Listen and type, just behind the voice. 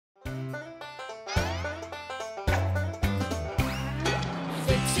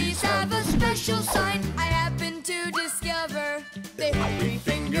special sign I happen to discover. They hold 3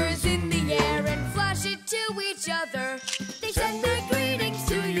 fingers in the air and flash it to each other. They send their greetings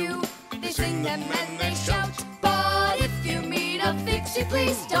to you, they sing them and they shout. But if you meet a Fixie,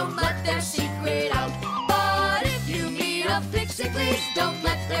 please don't let their secret out. But if you meet a Fixie, please don't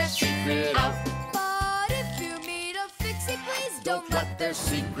let their secret out. But if you meet a Fixie, please don't let their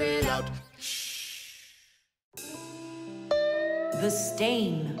secret out. The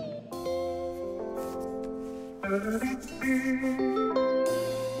stain.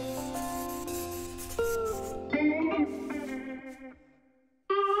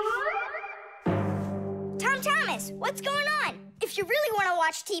 Thomas, what's going on? If you really want to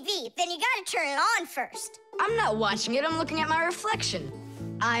watch TV, then you gotta turn it on first. I'm not watching it, I'm looking at my reflection.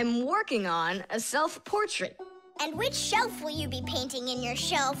 I'm working on a self-portrait. And which shelf will you be painting in your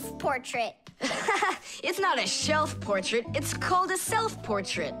shelf portrait? It's not a shelf portrait, it's called a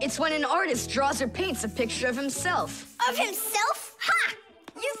self-portrait. It's when an artist draws or paints a picture of himself. Of himself? Ha!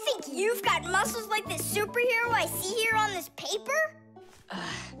 You think you've got muscles like this superhero I see here on this paper?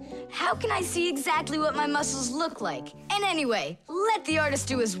 How can I see exactly what my muscles look like? And anyway, let the artist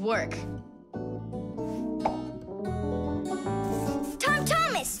do his work.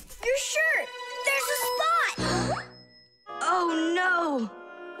 Thomas, your shirt! There's a spot! Oh no!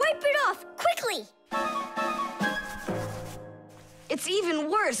 Wipe it off, quickly! It's even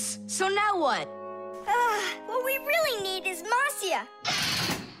worse, so now what? What we really need is Masya.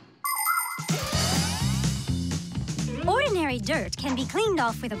 Ordinary dirt can be cleaned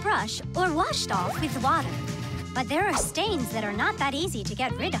off with a brush or washed off with water. But there are stains that are not that easy to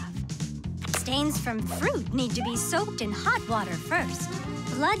get rid of. Stains from fruit need to be soaked in hot water first.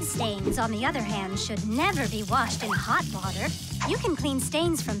 Blood stains, on the other hand, should never be washed in hot water. You can clean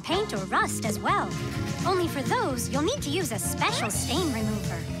stains from paint or rust as well. Only for those, you'll need to use a special stain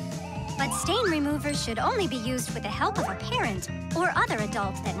remover. But stain removers should only be used with the help of a parent or other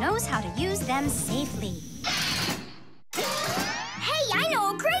adult that knows how to use them safely. Hey, I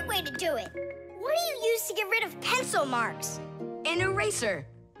know a great way to do it. What do you use to get rid of pencil marks? An eraser.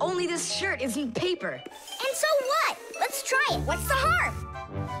 Only this shirt isn't paper. And so what? Let's try it. What's the harm?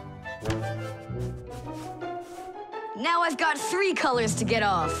 Now I've got 3 colors to get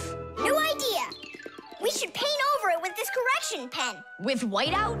off. New idea. We should paint over it with this correction pen. With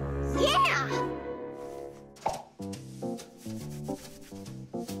whiteout? Yeah!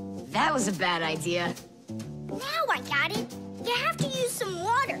 That was a bad idea. Now I got it. You have to use some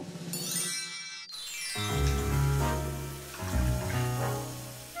water.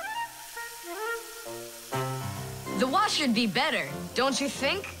 The wash should be better, don't you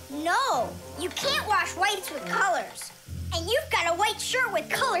think? No, you can't wash whites with colors. And you've got a white shirt with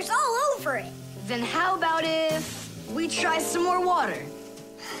colors all over it. Then how about if we try some more water?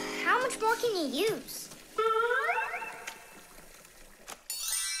 How much more can you use?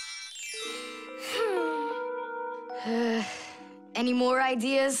 Any more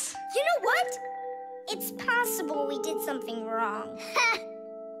ideas? You know what? It's possible we did something wrong.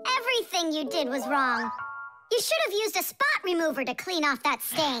 Everything you did was wrong. You should have used a spot remover to clean off that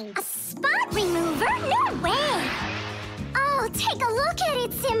stain. A spot remover? No way! Oh, take a look at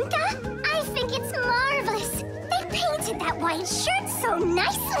it, Simka. I think it's marvelous. They painted that white shirt so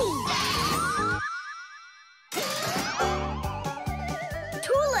nicely.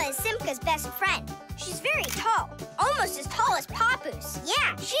 Tula is Simka's best friend. She's very tall, almost as tall as Papoose.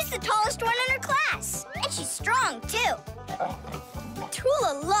 Yeah, she's the tallest one in her class. And she's strong, too.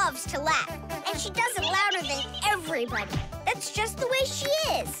 Tula loves to laugh, and she does it louder than everybody. That's just the way she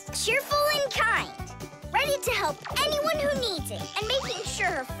is. Cheerful and kind. Ready to help anyone who needs it, and making sure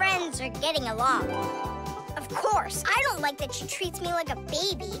her friends are getting along. Of course, I don't like that she treats me like a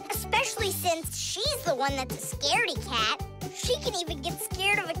baby, especially since she's the one that's a scaredy cat. She can even get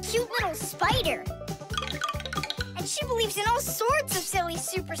scared of a cute little spider. And she believes in all sorts of silly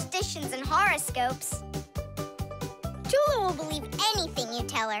superstitions and horoscopes. Tula will believe anything you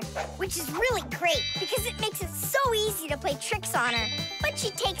tell her, which is really great because it makes it so easy to play tricks on her. But she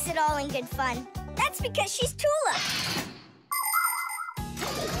takes it all in good fun. That's because she's Tula.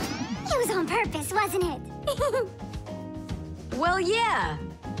 It was on purpose, wasn't it? Well, yeah.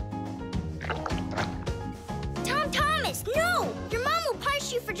 Thomas, no! Your mom will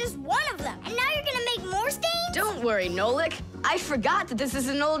punish you for just one of them, and now you're gonna make more stains? Don't worry, Nolik. I forgot that this is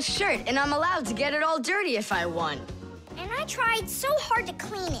an old shirt, and I'm allowed to get it all dirty if I want. And I tried so hard to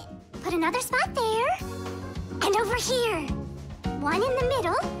clean it. Put another spot there. And over here. One in the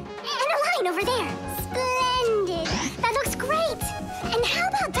middle. And a line over there. Splendid. That looks great. And how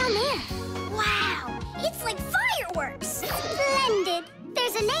about down there? Wow, it's like fireworks. Splendid.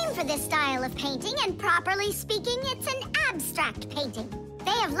 There's a name for this style of painting, and properly speaking, it's an abstract painting.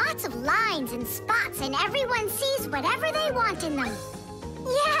 They have lots of lines and spots, and everyone sees whatever they want in them.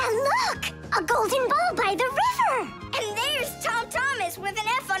 Yeah, look! A golden ball by the river! And there's Tom Thomas with an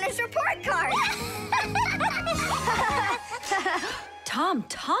F on his report card. Tom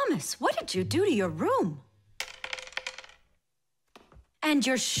Thomas, what did you do to your room? And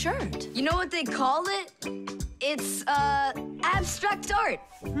your shirt? You know what they call it? It's, abstract art.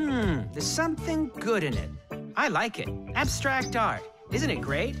 There's something good in it. I like it. Abstract art. Isn't it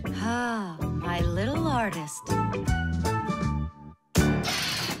great? Ah, my little artist.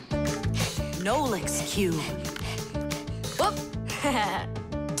 Nolik's cube. Whoop.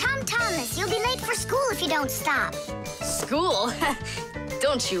 Tom Thomas, you'll be late for school if you don't stop. School?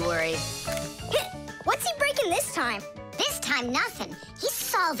 Don't you worry. What's he breaking this time? This time, nothing. He's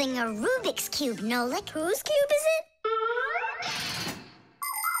solving a Rubik's Cube, Nolik. Whose cube is it?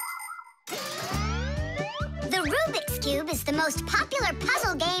 The Rubik's Cube is the most popular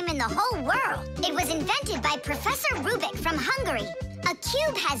puzzle game in the whole world. It was invented by Professor Rubik from Hungary. A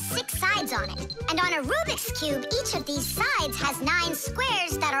cube has 6 sides on it. And on a Rubik's Cube, each of these sides has 9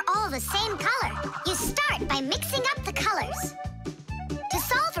 squares that are all the same color. You start by mixing up the colors. To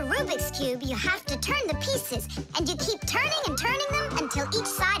solve a Rubik's Cube, you have to turn the pieces, and you keep turning and turning them until each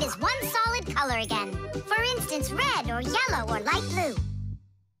side is one solid color again. For instance, red or yellow or light blue.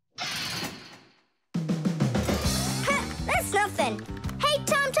 That's nothing. Hey,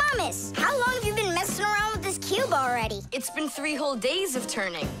 Tom Thomas, how long have you been messing around with this cube already? It's been 3 whole days of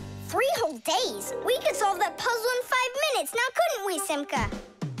turning. 3 whole days? We could solve that puzzle in 5 minutes, now couldn't we, Simka?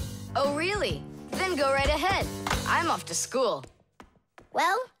 Oh, really? Then go right ahead. I'm off to school.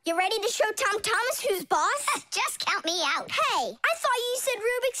 Well, you ready to show Tom Thomas who's boss? Just count me out. Hey, I thought you said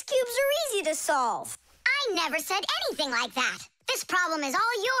Rubik's Cubes are easy to solve. I never said anything like that. This problem is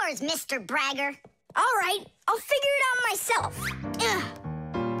all yours, Mr. Bragger. All right, I'll figure it out myself.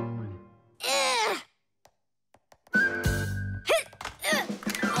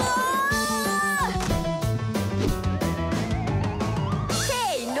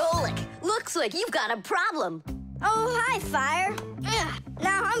 Hey, Nolik, looks like you've got a problem. Oh, hi, Fire. No,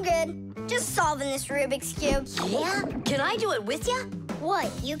 I'm good. Just solving this Rubik's Cube. Yeah? Can I do it with you?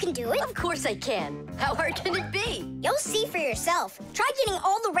 What, you can do it? Of course I can. How hard can it be? You'll see for yourself. Try getting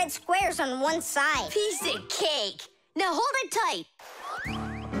all the red squares on one side. Piece of cake. Now hold it tight.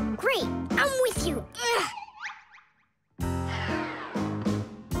 Great, I'm with you.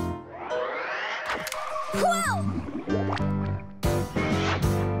 Whoa!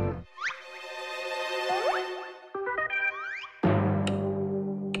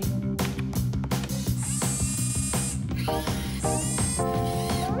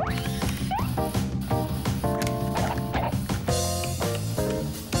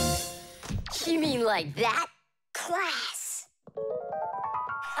 You mean like that? Class.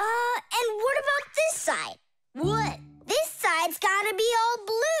 And what about this side? What? This side's gotta be all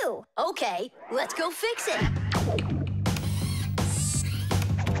blue. Okay, let's go fix it.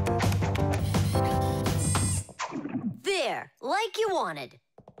 There, like you wanted.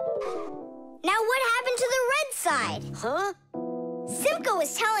 Now what happened to the red side? Huh? Simka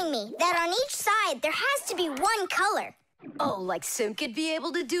was telling me that on each side there has to be one color. Oh, like Simka'd be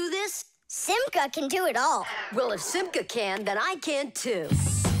able to do this? Simka can do it all. Well, if Simka can, then I can too.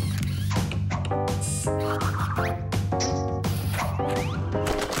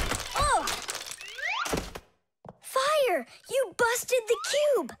 Oh! Fire! You busted the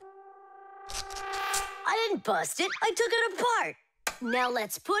cube! I didn't bust it. I took it apart. Now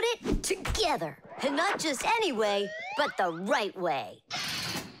let's put it together. And not just any way, but the right way.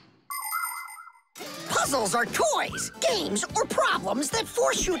 Puzzles are toys, games, or problems that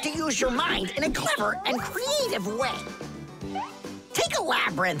force you to use your mind in a clever and creative way. Take a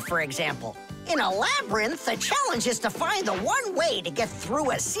labyrinth, for example. In a labyrinth, the challenge is to find the one way to get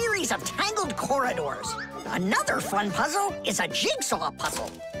through a series of tangled corridors. Another fun puzzle is a jigsaw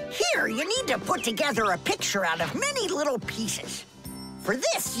puzzle. Here, you need to put together a picture out of many little pieces. For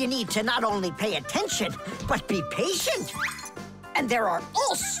this, you need to not only pay attention, but be patient. And there are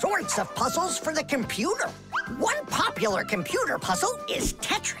all sorts of puzzles for the computer. One popular computer puzzle is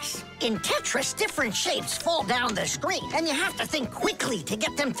Tetris. In Tetris, different shapes fall down the screen, and you have to think quickly to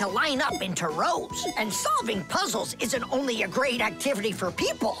get them to line up into rows. And solving puzzles isn't only a great activity for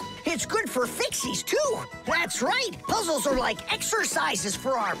people, it's good for Fixies, too. That's right, puzzles are like exercises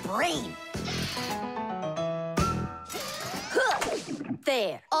for our brain.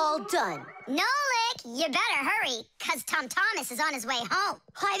 There, all done. Nolik, you better hurry, because Tom Thomas is on his way home.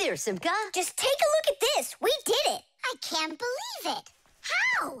 Hi there, Simka. Just take a look at this. We did it. I can't believe it.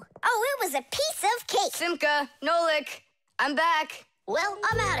 How? Oh, it was a piece of cake. Simka, Nolik, I'm back. Well,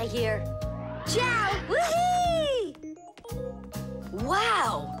 I'm out of here. Ciao. Woohoo!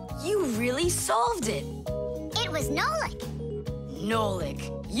 Wow, you really solved it. It was Nolik.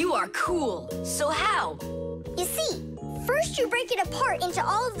 Nolik, you are cool. So how? You see, first you break it apart into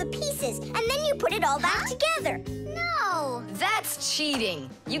all of the pieces, and then you put it all back together. No. That's cheating.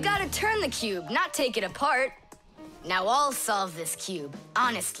 You gotta turn the cube, not take it apart. Now I'll solve this cube,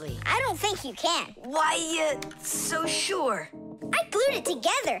 honestly. I don't think you can. Why, so sure? I glued it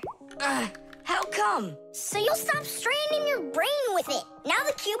together. How come? So you'll stop straining your brain with it. Now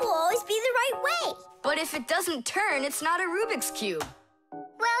the cube will always be the right way. But if it doesn't turn, it's not a Rubik's Cube.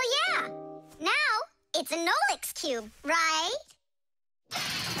 Well, yeah. Now it's a Nolik's cube, right?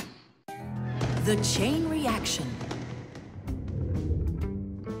 The chain reaction.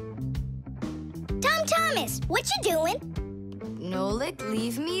 Tom Thomas, what you doing? Nolik,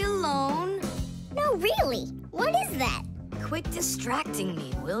 leave me alone. No, really. What is that? Quit distracting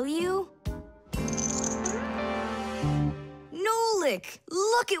me, will you? Nolik,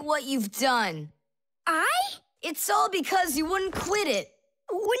 look at what you've done. I? It's all because you wouldn't quit it.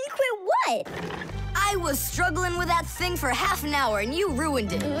 Wouldn't quit what? I was struggling with that thing for half an hour and you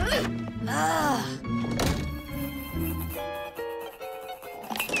ruined it. Ugh.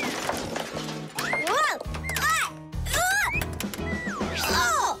 Whoa!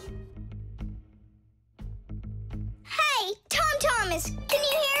 Oh! Hey, Tom Thomas, can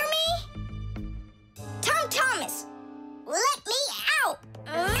you hear me? Tom Thomas, let me out!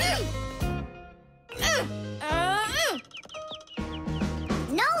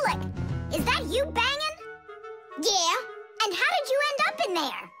 Nolik, is that you banging? Yeah, And how did you end up in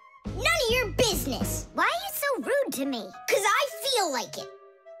there? none of your business. Why are you so rude to me? 'Cause I feel like it.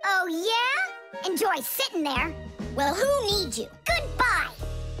 Oh, yeah? Enjoy sitting there. Well, who needs you? Goodbye.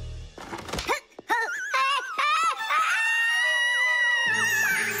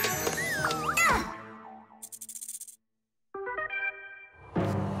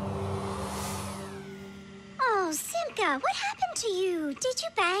 Oh, Simka, what happened to you? Did you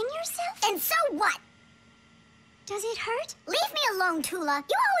bang yourself? And so what? Does it hurt? Leave me alone, Tula.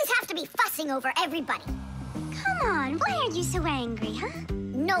 You always have to be fussing over everybody. Come on, why are you so angry, huh?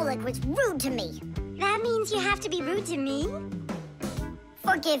 Nolik was rude to me. That means you have to be rude to me?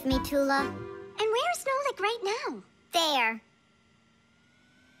 Forgive me, Tula. And where's Nolik right now? There.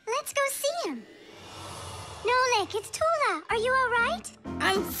 Let's go see him. Nolik, it's Tula. Are you all right?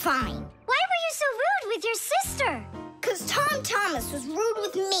 I'm fine. Why were you so rude with your sister? 'Cause Tom Thomas was rude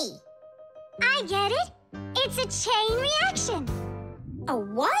with me. I get it. It's a chain reaction. A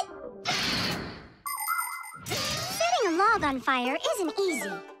what? Setting a log on fire isn't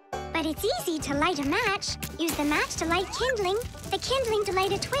easy. But it's easy to light a match. Use the match to light kindling, the kindling to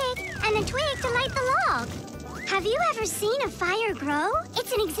light a twig, and the twig to light the log. Have you ever seen a fire grow?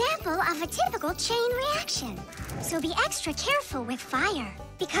 It's an example of a typical chain reaction. So be extra careful with fire,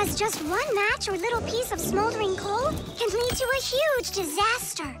 because just one match or little piece of smoldering coal can lead to a huge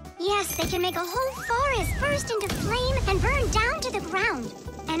disaster. Yes, they can make a whole forest burst into flame and burn down to the ground.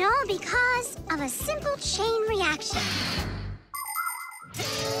 And all because of a simple chain reaction.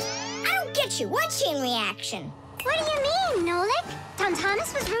 I don't get you. What chain reaction? What do you mean, Nolik? Tom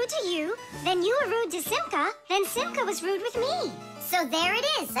Thomas was rude to you, then you were rude to Simka, then Simka was rude with me. So there it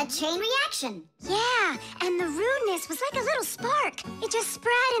is, a chain reaction. Yeah, and the rudeness was like a little spark. It just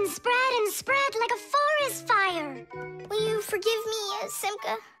spread and spread and spread like a forest fire. Will you forgive me,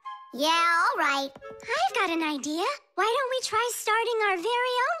 Simka? Yeah, all right. I've got an idea. Why don't we try starting our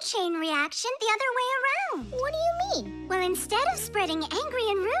very own chain reaction the other way around? What do you mean? Well, instead of spreading angry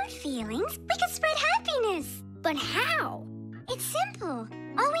and rude feelings, we could spread happiness. But how? It's simple.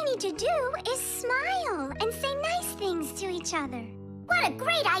 All we need to do is smile and say nice things to each other. What a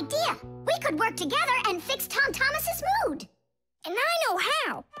great idea. We could work together and fix Tom Thomas's mood. And I know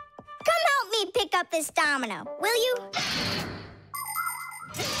how. Come help me pick up this domino, will you?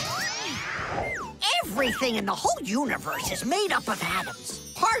 Everything in the whole universe is made up of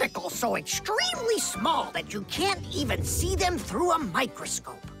atoms. Particles so extremely small that you can't even see them through a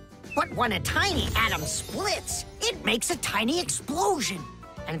microscope. But when a tiny atom splits, it makes a tiny explosion.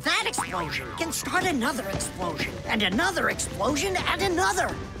 And that explosion can start another explosion, and another explosion, and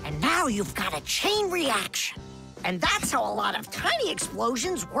another. And now you've got a chain reaction. And that's how a lot of tiny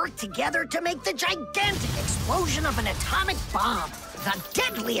explosions work together to make the gigantic explosion of an atomic bomb, the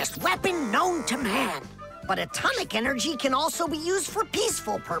deadliest weapon known to man. But atomic energy can also be used for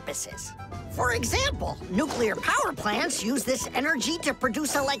peaceful purposes. For example, nuclear power plants use this energy to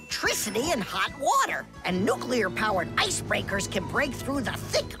produce electricity and hot water. And nuclear-powered icebreakers can break through the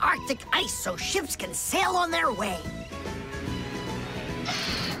thick Arctic ice so ships can sail on their way.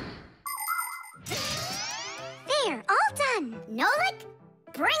 There, all done. Nolik,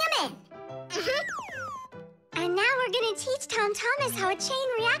 bring him in. And now we're gonna teach Tom Thomas how a chain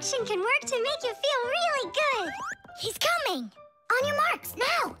reaction can work to make you feel really good. He's coming. On your marks,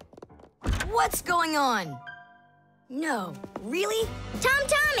 now. What's going on? No, really? Tom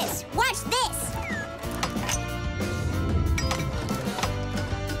Thomas, watch this.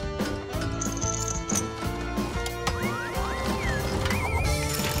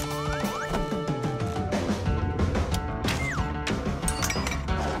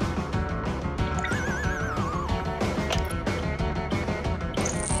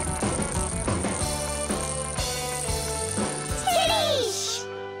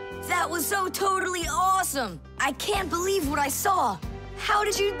 That was so totally awesome! I can't believe what I saw. How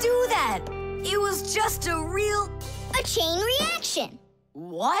did you do that? It was just A chain reaction.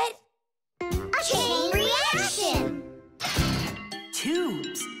 What? A chain reaction.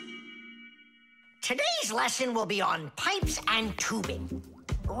 Tubes. Today's lesson will be on pipes and tubing.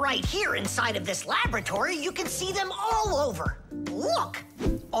 Right here inside of this laboratory, you can see them all over. Look,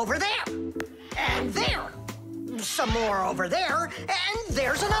 over there, and there. Some more over there, and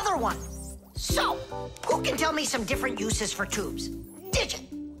there's another one. So, who can tell me some different uses for tubes? Digit.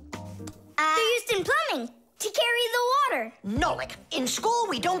 They're used in plumbing to carry the water. Nolik, in school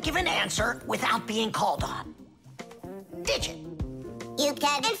we don't give an answer without being called on. Digit. You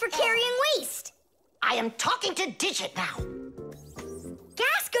can... And for carrying waste. I am talking to Digit now.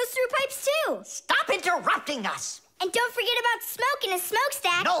 Gas goes through pipes too. Stop interrupting us. And don't forget about smoke in a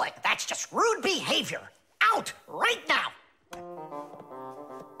smokestack. Nolik, that's just rude behavior. Out right now.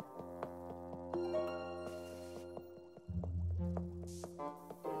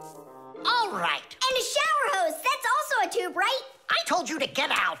 All right. And a shower hose, that's also a tube, right? I told you to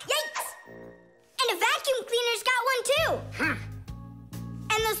get out. Yikes! And a vacuum cleaner's got one too.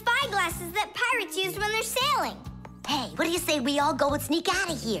 And those spyglasses that pirates use when they're sailing. Hey, what do you say we all go and sneak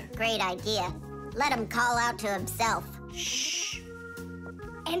out of here? Great idea. Let him call out to himself. Shh.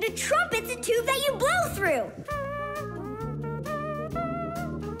 And a trumpet's a tube that you blow through.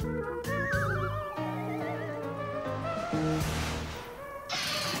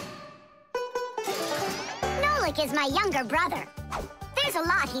 Nolik is my younger brother. There's a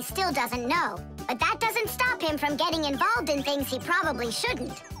lot he still doesn't know, but that doesn't stop him from getting involved in things he probably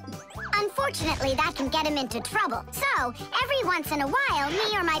shouldn't. Unfortunately, that can get him into trouble. So, every once in a while,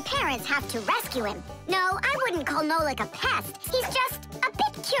 me or my parents have to rescue him. No, I wouldn't call Nolik a pest. He's just a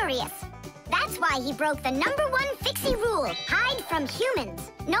bit curious. That's why he broke the #1 Fixie rule, hide from humans.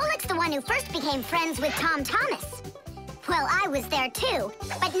 Nolik's the one who first became friends with Tom Thomas. Well, I was there too,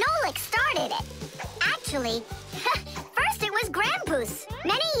 but Nolik started it. Actually, first it was Grampus.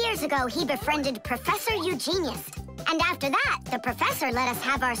 Many years ago, he befriended Professor Eugenius. And after that, the professor let us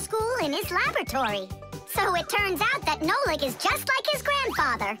have our school in his laboratory. So it turns out that Nolik is just like his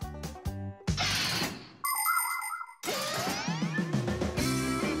grandfather.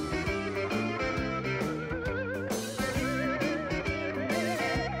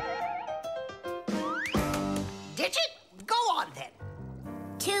 Digit, go on then.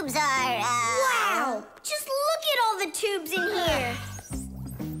 Tubes are, Wow! Just look at all the tubes in here.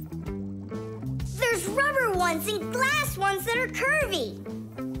 There's rubber ones and glass ones that are curvy.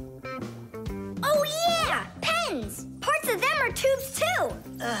 Oh yeah! Pens! Parts of them are tubes too.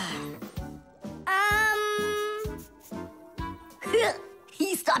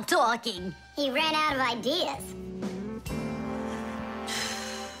 He stopped talking. He ran out of ideas.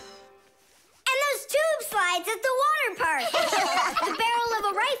 And those tube slides at the water park. The barrel of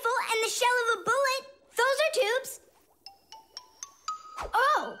a rifle and the shell of a bullet. Those are tubes.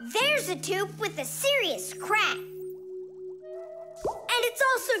 Oh, there's a tube with a serious crack. And it's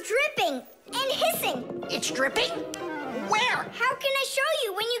also dripping and hissing. It's dripping? Where? How can I show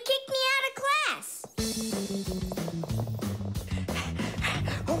you when you kicked me out of class?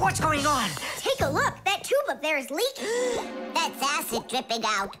 What's going on? Take a look. That tube up there is leaking. That's acid dripping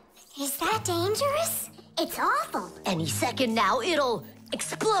out. Is that dangerous? It's awful. Any second now, it'll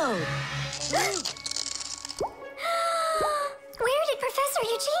explode. Where did Professor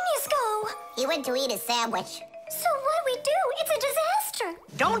Eugenius go? He went to eat a sandwich. So what do we do? It's a disaster.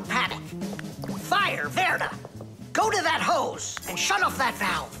 Don't panic. Fire, Verda. Go to that hose and shut off that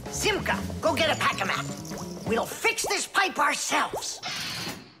valve. Simka, go get a pack-a-map. We'll fix this pipe ourselves.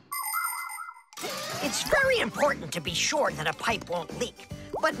 It's very important to be sure that a pipe won't leak.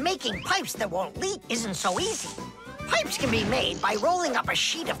 But making pipes that won't leak isn't so easy. Pipes can be made by rolling up a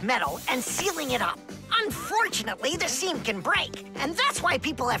sheet of metal and sealing it up. Unfortunately, the seam can break, and that's why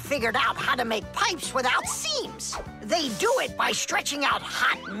people have figured out how to make pipes without seams. They do it by stretching out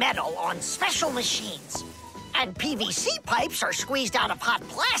hot metal on special machines. And PVC pipes are squeezed out of hot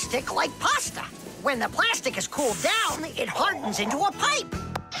plastic like pasta. When the plastic is cooled down, it hardens into a pipe.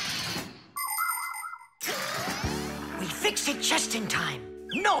 We fixed it just in time.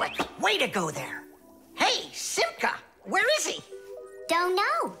 Nolik, way to go there. Hey, Simka, where is he? Don't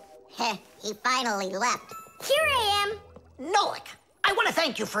know. He finally left. Here I am. Nolik, I want to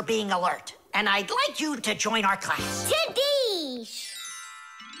thank you for being alert, and I'd like you to join our class. Tadish!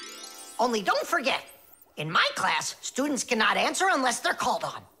 Only don't forget, in my class, students cannot answer unless they're called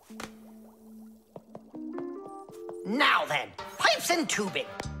on. Now then, pipes and tubing.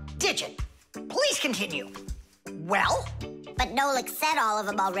 Digit, please continue. Well? But Nolik said all of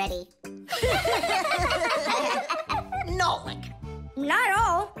them already. Nolik. Not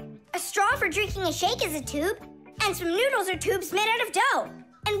all. A straw for drinking a shake is a tube, and some noodles are tubes made out of dough.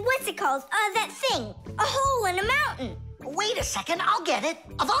 And what's it called? That thing. A hole in a mountain. Wait a second, I'll get it.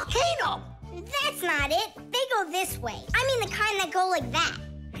 A volcano. That's not it. They go this way. I mean the kind that go like that.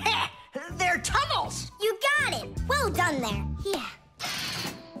 Heh, they're tunnels. You got it. Well done there. Yeah.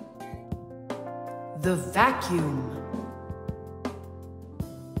 The vacuum.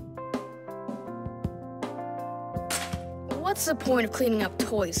 What's the point of cleaning up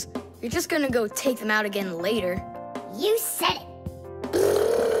toys? You're just gonna go take them out again later. You said it.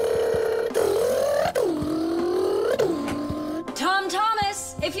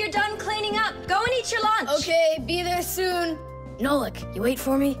 Thomas, if you're done cleaning up, go and eat your lunch. Okay, be there soon. Nolik, you wait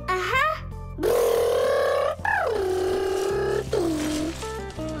for me? Uh-huh.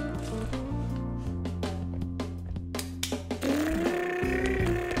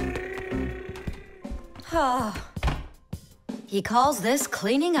 He calls this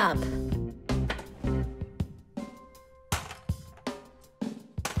cleaning up.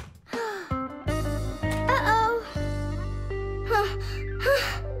 Uh-oh.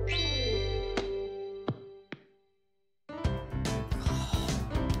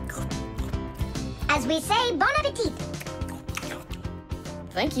 As we say, bon appetit.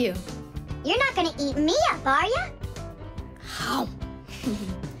 Thank you. You're not gonna eat me up, are ya? How?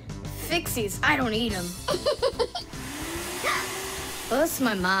 Fixies, I don't eat them. Well, that's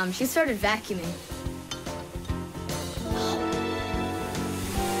my mom. She started vacuuming.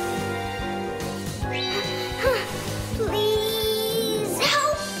 Please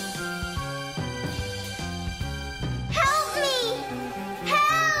help! Help me!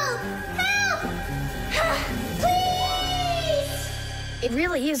 Help! Help! Please! It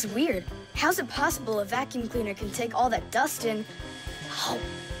really is weird. How's it possible a vacuum cleaner can take all that dust in,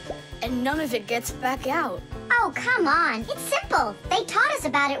 and none of it gets back out? Oh, come on. It's simple. They taught us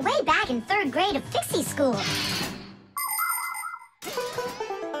about it way back in 3rd grade of Fixie school.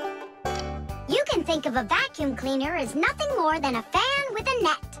 You can think of a vacuum cleaner as nothing more than a fan with a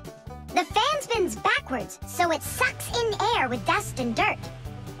net. The fan spins backwards, so it sucks in air with dust and dirt.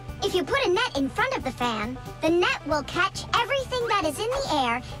 If you put a net in front of the fan, the net will catch everything that is in the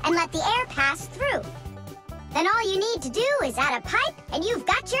air and let the air pass through. Then all you need to do is add a pipe, and you've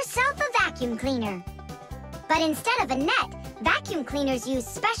got yourself a vacuum cleaner. But instead of a net, vacuum cleaners use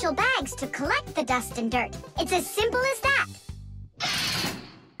special bags to collect the dust and dirt. It's as simple as that.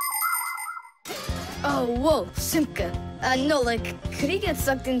 Oh, whoa, Simka. Nolik, could he get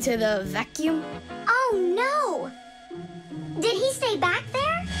sucked into the vacuum? Oh, no! Did he stay back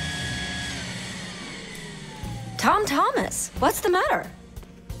there? Thomas, what's the matter?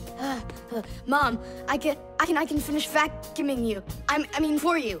 Mom, I can finish vacuuming you. I mean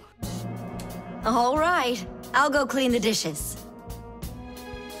for you. All right, I'll go clean the dishes.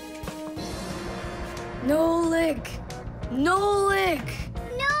 Nolik! Nolik!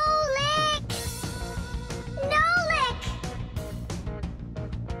 Nolik! Nolik!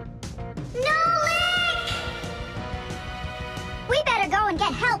 Nolik! We better go and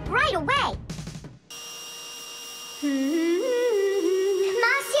get help right away.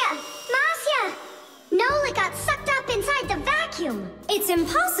 Marcia! Nolik got sucked up inside the vacuum. It's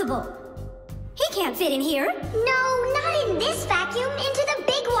impossible. He can't fit in here. No, not in this vacuum. Into the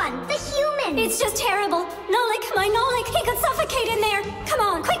big one, the human. It's just terrible. Nolik, my Nolik, he could suffocate in there. Come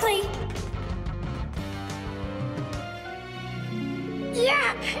on, quickly.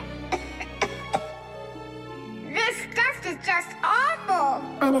 Yuck! This dust is just awful.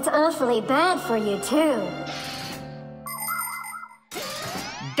 And it's awfully bad for you, too.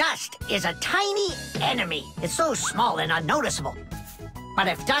 Dust is a tiny enemy. It's so small and unnoticeable. But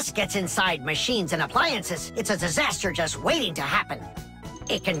if dust gets inside machines and appliances, it's a disaster just waiting to happen.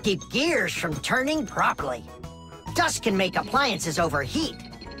 It can keep gears from turning properly. Dust can make appliances overheat.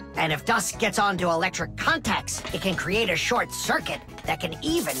 And if dust gets onto electric contacts, it can create a short circuit that can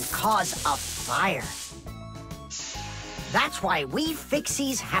even cause a fire. That's why we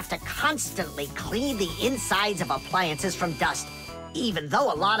Fixies have to constantly clean the insides of appliances from dust, even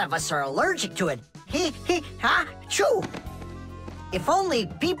though a lot of us are allergic to it. Choo! If only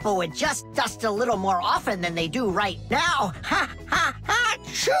people would just dust a little more often than they do right now.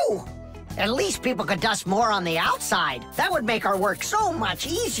 Choo! At least people could dust more on the outside. That would make our work so much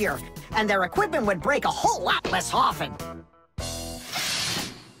easier, and their equipment would break a whole lot less often.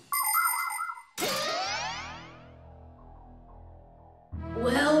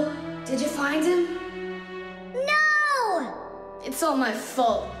 Well, did you find him? No! It's all my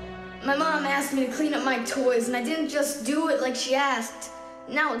fault. My mom asked me to clean up my toys, and I didn't just do it like she asked.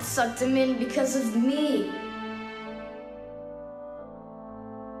 Now it sucked him in because of me.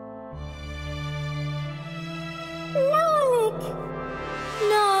 Nolik!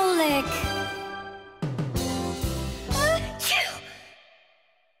 Nolik!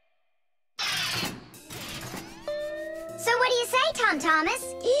 So what do you say, Tom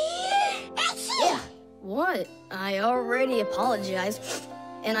Thomas? What? I already apologized,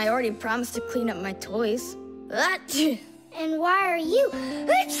 and I already promised to clean up my toys. And why are you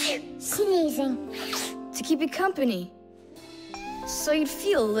sneezing? To keep you company, so you'd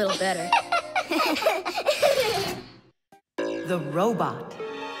feel a little better. The robot.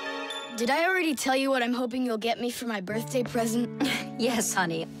 Did I already tell you what I'm hoping you'll get me for my birthday present? Yes,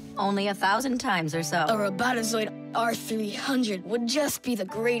 honey. Only 1,000 times or so. A Robotazoid R300 would just be the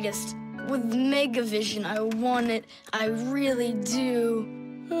greatest. With Megavision, I want it. I really do.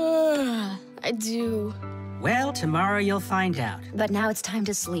 I do. Well, tomorrow you'll find out. But now it's time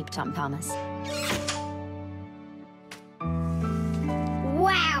to sleep, Tom Thomas.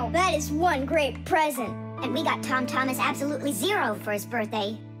 Wow, that is one great present. And we got Tom Thomas absolutely 0 for his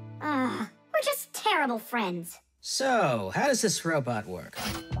birthday. We're just terrible friends. So, how does this robot work?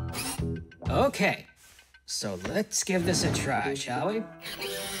 Okay, so let's give this a try, shall we?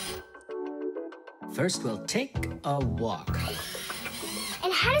 First, we'll take a walk.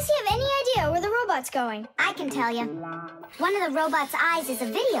 And how does he have any idea where the robot's going? I can tell you. One of the robot's eyes is a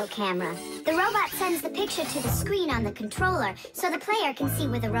video camera. The robot sends the picture to the screen on the controller so the player can see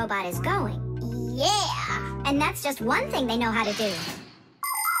where the robot is going. Yeah! And that's just one thing they know how to do.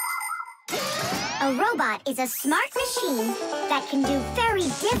 A robot is a smart machine that can do very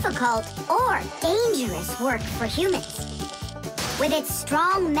difficult or dangerous work for humans. With its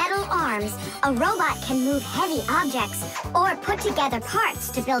strong metal arms, a robot can move heavy objects or put together parts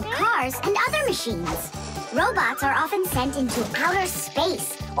to build cars and other machines. Robots are often sent into outer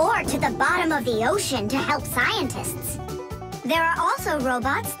space or to the bottom of the ocean to help scientists. There are also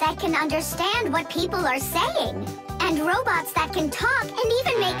robots that can understand what people are saying, and robots that can talk and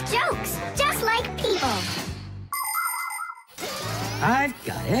even make jokes, just like people. I've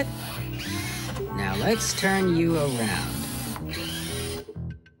got it. Now let's turn you around.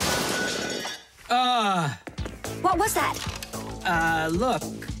 What was that? Look.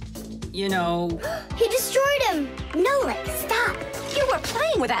 You know... He destroyed him! Nolik, stop! You were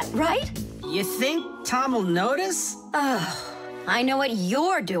playing with that, right? You think Tom will notice? I know what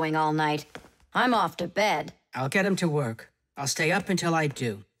you're doing all night. I'm off to bed. I'll get him to work. I'll stay up until I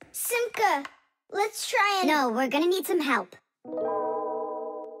do. Simka, let's try and... No, we're gonna need some help.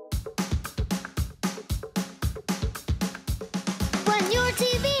 When your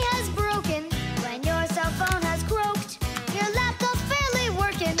TV has broken, when your cell phone has croaked, your laptop's barely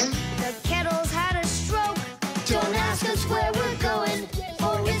working, the kettle's had a stroke. Don't ask us where we're going,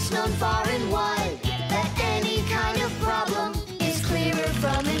 for it's known far and wide that any kind of problem is clearer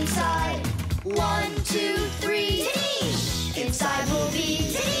from inside. 1, 2, 3. Inside will be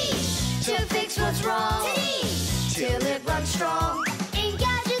to fix what's wrong, till it runs strong. In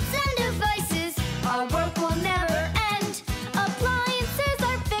gadgets and devices, our work will never end. Appliances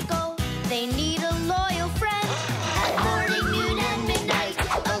are fickle, they need a loyal friend. At morning, noon, and midnight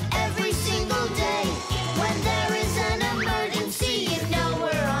of every single day, when there is an emergency, you know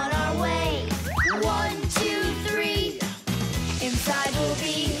we're on our way. 1, 2, 3. Inside will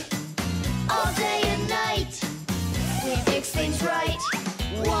be all day and night. We fix things right.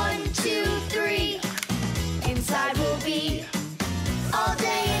 1, 2, 3. Inside will be all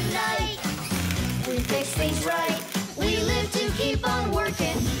day and night. We fix things right. We live to keep on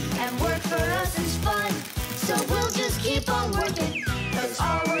working, and work for us is fun. So we'll just keep on working, 'cause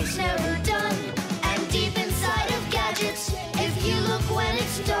our work's never done. And deep inside of gadgets, if you look well, when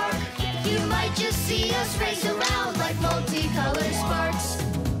it's dark, you might just see us race around like multicolored sparks.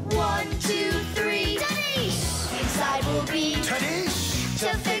 1, 2, 3, Tadish! Inside we'll be Tadish!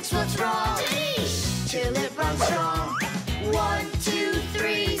 To fix what's wrong, Tadish! Till it runs strong. 1, 2,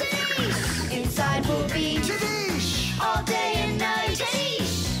 3, Tadish! Inside we'll be Tadish! All day and night,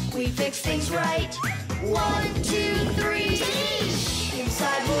 Tadish! We fix things right. 1, 2, 3, Tadish!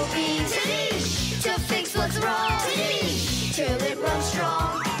 Inside we'll be Tadish! To fix what's wrong, Tadish! Till it runs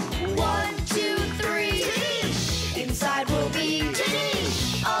strong. 1, 2, 3, Tadish! Inside we'll be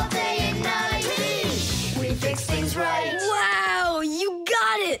Tadish! All day and night, Tadish! We fix things right. Wow, you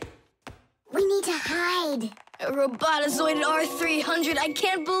got it! We need to hide. A robotizoid R300, I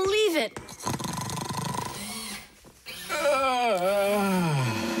can't believe it!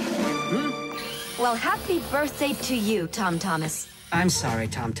 Well, happy birthday to you, Tom Thomas. I'm sorry,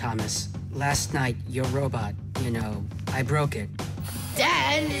 Tom Thomas. Last night, your robot, I broke it.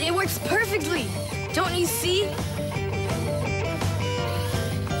 Dad, it works perfectly! Don't you see?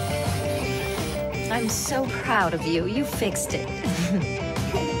 I'm so proud of you. You fixed it.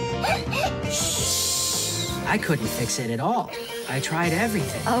 I couldn't fix it at all. I tried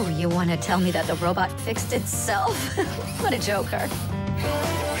everything. Oh, you want to tell me that the robot fixed itself? What a joker.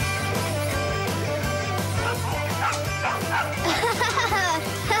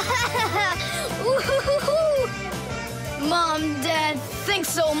 Mom, Dad, thanks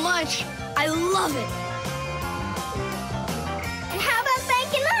so much. I love it. And how about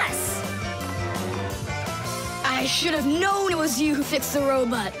thanking us? I should have known it was you who fixed the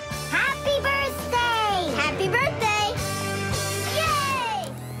robot. Happy birthday! Happy birthday!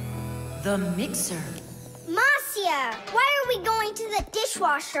 Yay! The mixer. Marcia, why are we going to the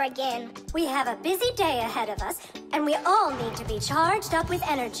dishwasher again? We have a busy day ahead of us, and we all need to be charged up with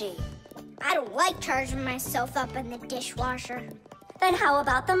energy. I don't like charging myself up in the dishwasher. Then how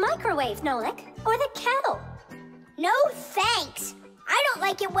about the microwave, Nolik? Or the kettle? No thanks. I don't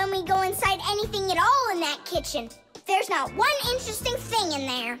like it when we go inside anything at all in that kitchen. There's not one interesting thing in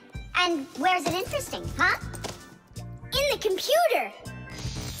there. And where's it interesting, huh? In the computer.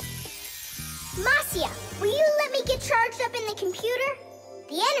 Marcia, will you let me get charged up in the computer?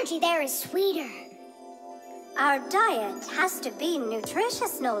 The energy there is sweeter. Our diet has to be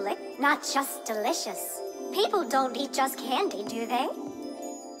nutritious, Nolik, not just delicious. People don't eat just candy, do they?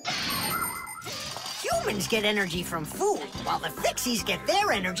 Humans get energy from food, while the Fixies get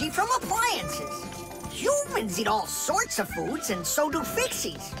their energy from appliances. Humans eat all sorts of foods, and so do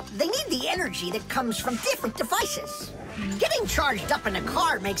Fixies. They need the energy that comes from different devices. Getting charged up in a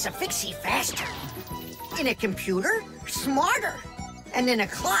car makes a Fixie faster. In a computer, smarter. And in a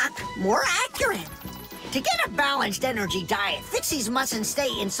clock, more accurate. To get a balanced energy diet, Fixies mustn't stay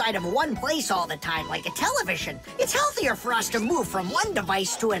inside of one place all the time like a television. It's healthier for us to move from one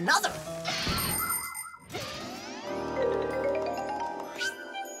device to another.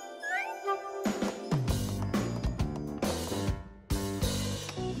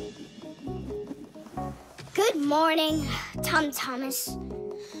 Good morning, Tom Thomas.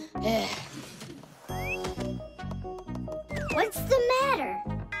 What's the matter?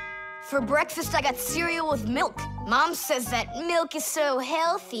 For breakfast, I got cereal with milk. Mom says that milk is so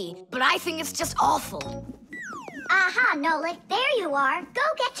healthy, but I think it's just awful. Aha, Nolik, there you are. Go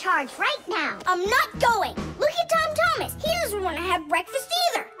get charged right now. I'm not going. Look at Tom Thomas. He doesn't want to have breakfast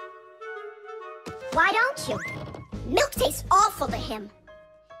either. Why don't you? Milk tastes awful to him.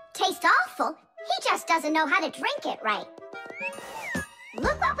 Taste awful? He just doesn't know how to drink it right.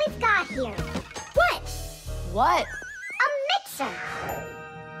 Look what we've got here. What? What? A mixer.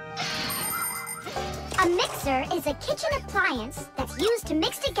 A mixer is a kitchen appliance that's used to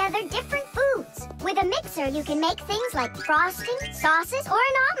mix together different foods. With a mixer, you can make things like frosting, sauces, or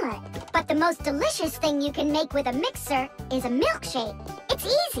an omelet. But the most delicious thing you can make with a mixer is a milkshake. It's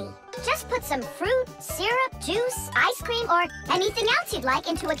easy. Just put some fruit, syrup, juice, ice cream, or anything else you'd like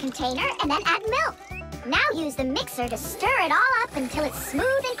into a container and then add milk. Now use the mixer to stir it all up until it's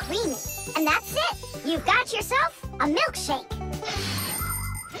smooth and creamy. And that's it. You've got yourself a milkshake.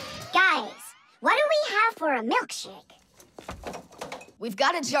 Guys, what do we have for a milkshake? We've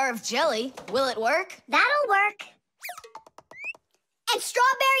got a jar of jelly. Will it work? That'll work. And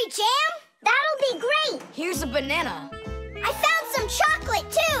strawberry jam? That'll be great. Here's a banana. I found some chocolate,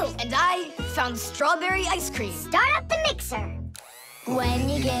 too. And I found strawberry ice cream. Start up the mixer. When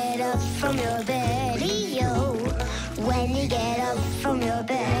you get up from your bed, yo. When you get up from your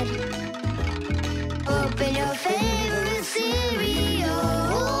bed, open your favorite cereal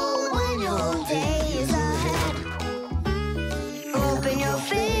when your day is ahead. Open your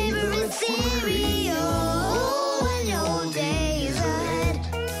favorite cereal when your day is ahead.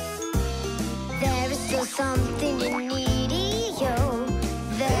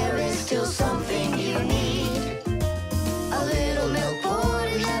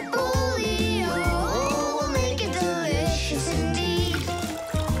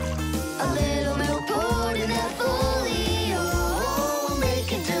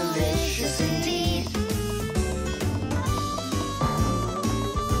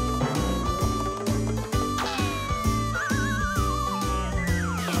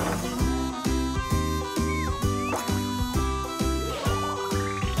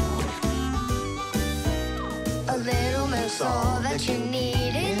 milk's all that you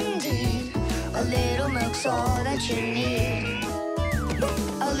need indeed. A little milk's all that you need.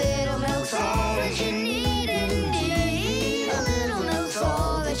 A little milk's all that you need indeed. A little milk's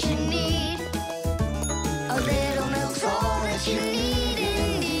all that you need. A little milk's all that you need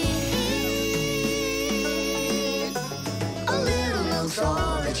indeed. A little milk's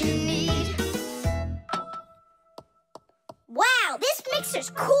all that you need. Wow, this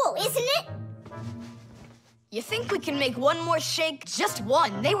mixer's cool, isn't it? You think we can make one more shake? Just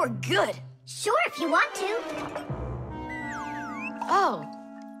one. They were good. Sure, if you want to. Oh,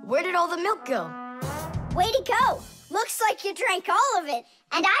 where did all the milk go? Way to go. Looks like you drank all of it.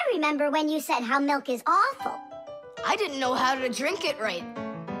 And I remember when you said how milk is awful. I didn't know how to drink it right.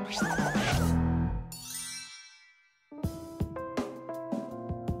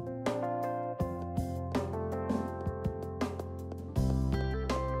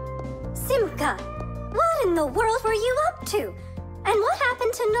 Simka, what in the world were you up to? And what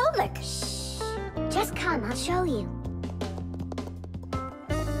happened to Nolik? Shh. Just come, I'll show you.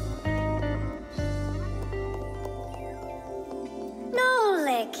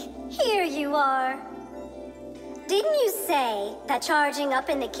 Nolik, here you are. Didn't you say that charging up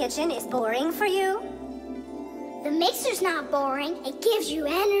in the kitchen is boring for you? The mixer's not boring. It gives you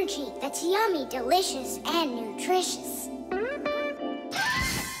energy that's yummy, delicious, and nutritious.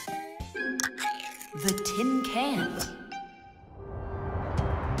 The tin can.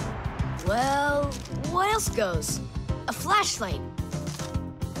 Well, what else goes? A flashlight.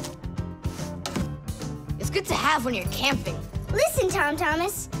 It's good to have when you're camping. Listen, Tom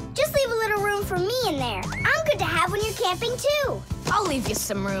Thomas. Just leave a little room for me in there. I'm good to have when you're camping, too. I'll leave you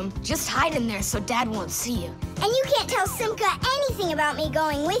some room. Just hide in there so Dad won't see you. And you can't tell Simka anything about me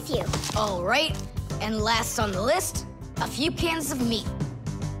going with you. All right. And last on the list, a few cans of meat.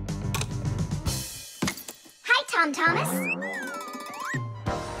 Hi, Tom Thomas.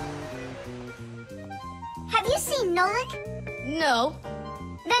 Have you seen Nolik? No.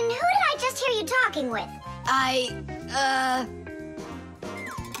 Then who did I just hear you talking with?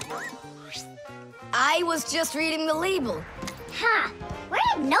 I was just reading the label. Huh. Where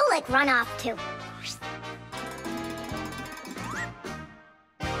did Nolik run off to?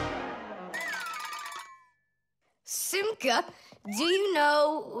 Simka, do you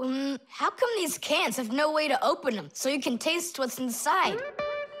know, how come these cans have no way to open them so you can taste what's inside?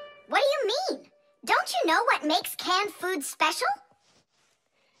 What do you mean? Don't you know what makes canned food special?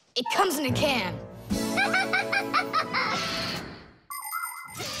 It comes in a can. The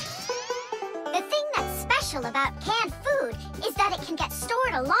thing that's special about canned food is that it can get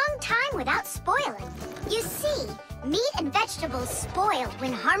stored a long time without spoiling. You see, meat and vegetables spoil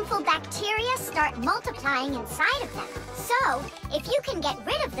when harmful bacteria start multiplying inside of them. So, if you can get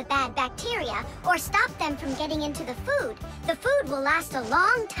rid of the bad bacteria or stop them from getting into the food will last a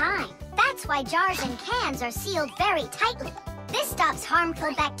long time. That's why jars and cans are sealed very tightly. This stops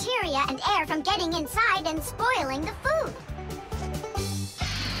harmful bacteria and air from getting inside and spoiling the food.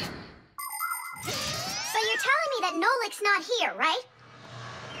 So you're telling me that Nolik's not here, right?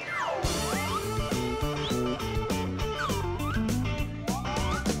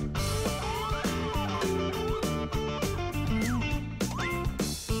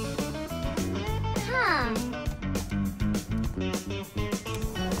 Huh.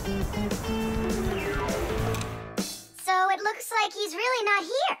 So it looks like he's really not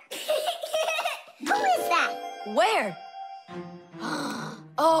here. Who is that? Where?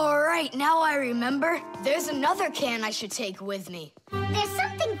 All right, now I remember. There's another can I should take with me. There's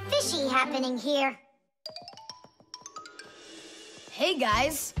something fishy happening here. Hey,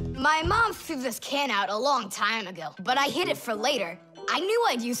 guys. My mom threw this can out a long time ago, but I hid it for later. I knew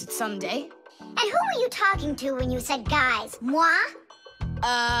I'd use it someday. And who were you talking to when you said guys? Moi?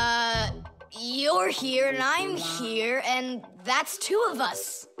 You're here and I'm here, and that's two of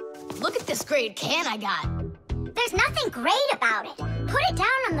us. Look at this great can I got. There's nothing great about it. Put it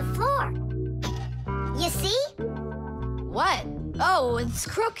down on the floor. You see? What? Oh, it's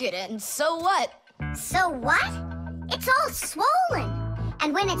crooked, and so what? So what? It's all swollen.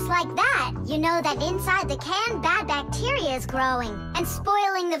 And when it's like that, you know that inside the can, bad bacteria is growing and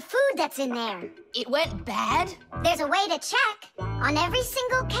spoiling the food that's in there. It went bad? There's a way to check. On every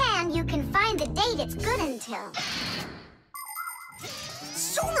single can, you can find the date it's good until.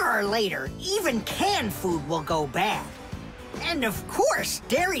 Sooner or later, even canned food will go bad. And of course,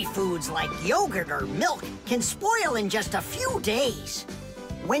 dairy foods like yogurt or milk can spoil in just a few days.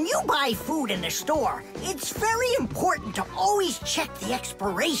 When you buy food in the store, it's very important to always check the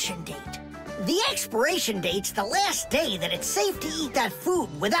expiration date. The expiration date's the last day that it's safe to eat that food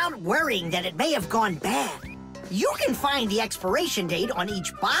without worrying that it may have gone bad. You can find the expiration date on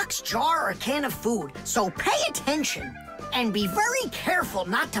each box, jar, or can of food, so pay attention. And be very careful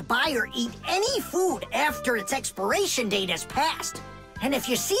not to buy or eat any food after its expiration date has passed. And if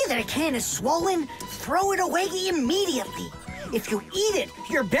you see that a can is swollen, throw it away immediately. If you eat it,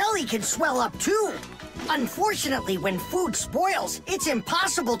 your belly can swell up too. Unfortunately, when food spoils, it's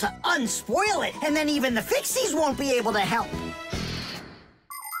impossible to unspoil it, and then even the Fixies won't be able to help.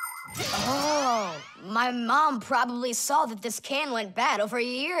 Oh, my mom probably saw that this can went bad over a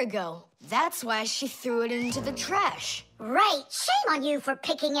year ago. That's why she threw it into the trash. Right. Shame on you for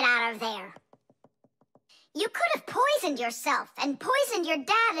picking it out of there. You could have poisoned yourself and poisoned your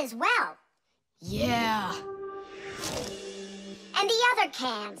dad as well. Yeah. And the other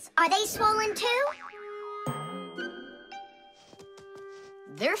cans, are they swollen too?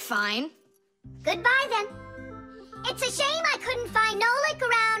 They're fine. Goodbye, then. It's a shame I couldn't find Nolik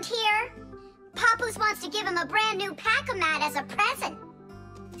around here. Papoose wants to give him a brand new pack-o-mat as a present.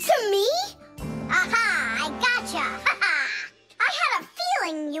 To me? Aha! I gotcha! Ha-ha! I had a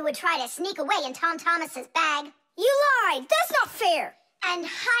feeling you would try to sneak away in Tom Thomas's bag. You lied. That's not fair. And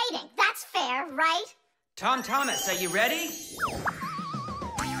hiding, that's fair, right? Tom Thomas, are you ready?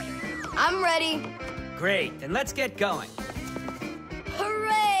 I'm ready. Great, then let's get going.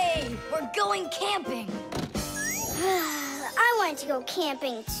 Hooray! We're going camping. I wanted to go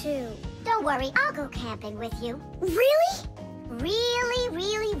camping too. Don't worry, I'll go camping with you. Really? Really,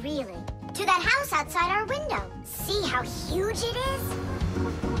 really, really. To that house outside our window. See how huge it is?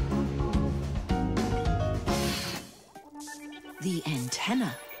 The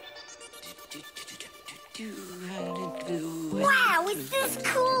antenna. Wow, is this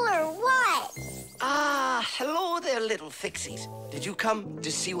cool or what? Ah, hello there, little Fixies. Did you come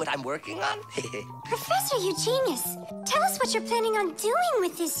to see what I'm working on? Professor, you genius. Tell us what you're planning on doing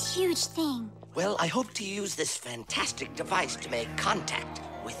with this huge thing. Well, I hope to use this fantastic device to make contact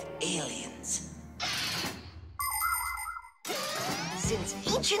with aliens. Since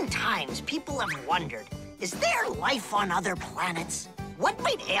ancient times, people have wondered, is there life on other planets? What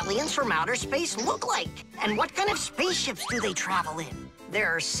might aliens from outer space look like? And what kind of spaceships do they travel in? There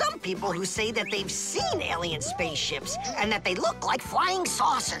are some people who say that they've seen alien spaceships and that they look like flying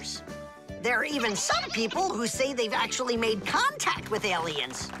saucers. There are even some people who say they've actually made contact with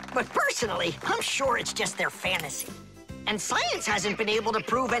aliens. But personally, I'm sure it's just their fantasy. And science hasn't been able to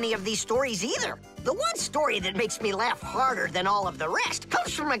prove any of these stories either. The one story that makes me laugh harder than all of the rest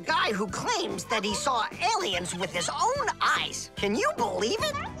comes from a guy who claims that he saw aliens with his own eyes. Can you believe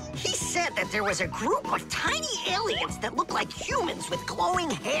it? He said that there was a group of tiny aliens that looked like humans with glowing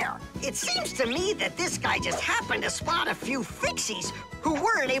hair. It seems to me that this guy just happened to spot a few Fixies who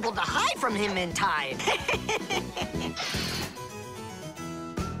weren't able to hide from him in time.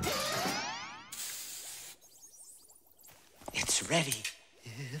 It's ready.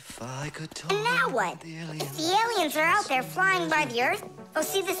 If I could talk. And now what? If the aliens are out there flying by the Earth, they'll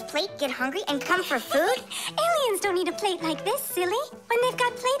see this plate, get hungry, and come for food? Aliens don't need a plate like this, silly. When they've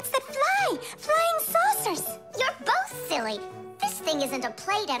got plates that fly, flying saucers. You're both silly. This thing isn't a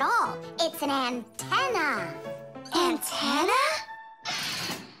plate at all. It's an antenna. Antenna?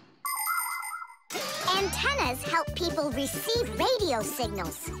 Antennas help people receive radio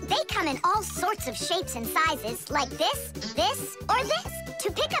signals. They come in all sorts of shapes and sizes, like this, or this.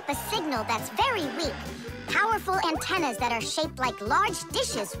 To pick up a signal that's very weak, powerful antennas that are shaped like large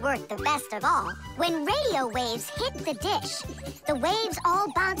dishes work the best of all. When radio waves hit the dish, the waves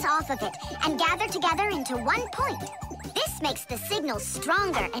all bounce off of it and gather together into one point. This makes the signal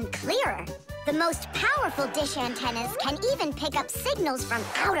stronger and clearer. The most powerful dish antennas can even pick up signals from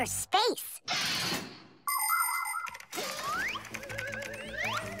outer space.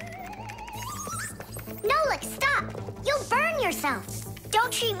 Nolik, stop! You'll burn yourself.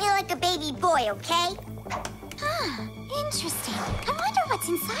 Don't treat me like a baby boy, okay? Huh, interesting. I wonder what's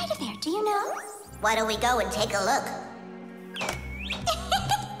inside of there, do you know? Why don't we go and take a look?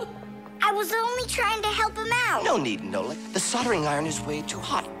 I was only trying to help him out. No need, Nolik. The soldering iron is way too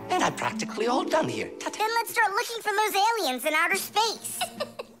hot, and I'm practically all done here. Ta-ta. Then let's start looking for those aliens in outer space.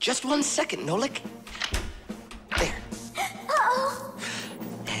 Just 1 second, Nolik. There. Uh-oh.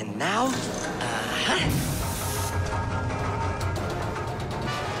 And now,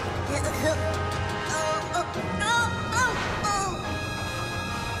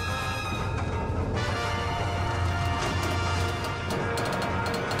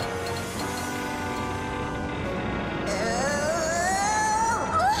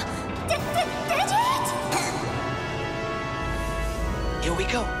 here we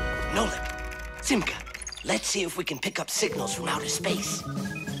go. Nolik, Simka, let's see if we can pick up signals from outer space.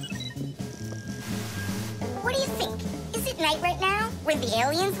 What do you think? Is it night right now, where the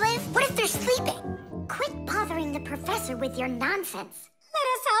aliens live? What if they're sleeping? Quit bothering the professor with your nonsense. Let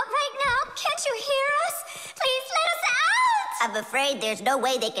us out right now. Can't you hear us? Please let us out! I'm afraid there's no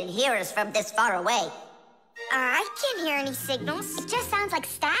way they can hear us from this far away. I can't hear any signals. It just sounds like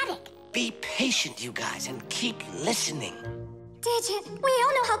static. Be patient, you guys, and keep listening. Digit, we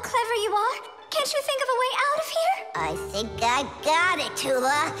all know how clever you are. Can't you think of a way out of here? I think I got it,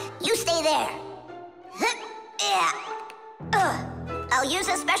 Tula. You stay there. I'll use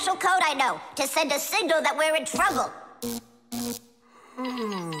a special code I know to send a signal that we're in trouble.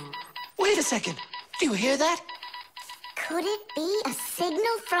 Wait a second. Do you hear that? Could it be a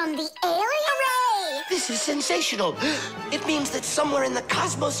signal from the alien? Hooray! This is sensational. It means that somewhere in the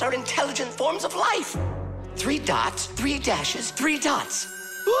cosmos are intelligent forms of life. 3 dots, 3 dashes, 3 dots.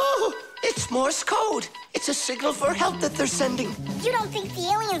 Ooh, it's Morse code. It's a signal for help that they're sending. You don't think the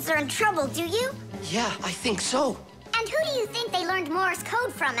aliens are in trouble, do you? Yeah, I think so. And who do you think they learned Morse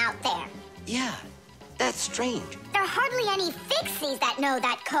code from out there? Yeah, that's strange. There are hardly any Fixies that know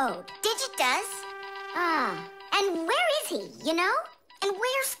that code. Digit does. Ah, and where is he, you know? And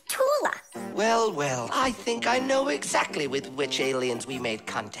where's Tula? Well, I think I know exactly with which aliens we made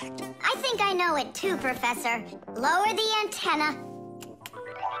contact. I think I know it too, Professor. Lower the antenna.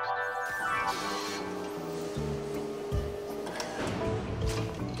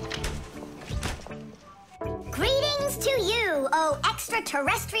 Greetings to you, oh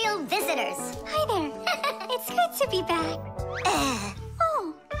extraterrestrial visitors. Hi there. It's good to be back.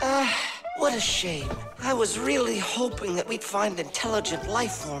 What a shame. I was really hoping that we'd find intelligent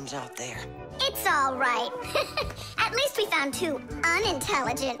life forms out there. It's all right. At least we found 2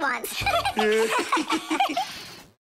 unintelligent ones.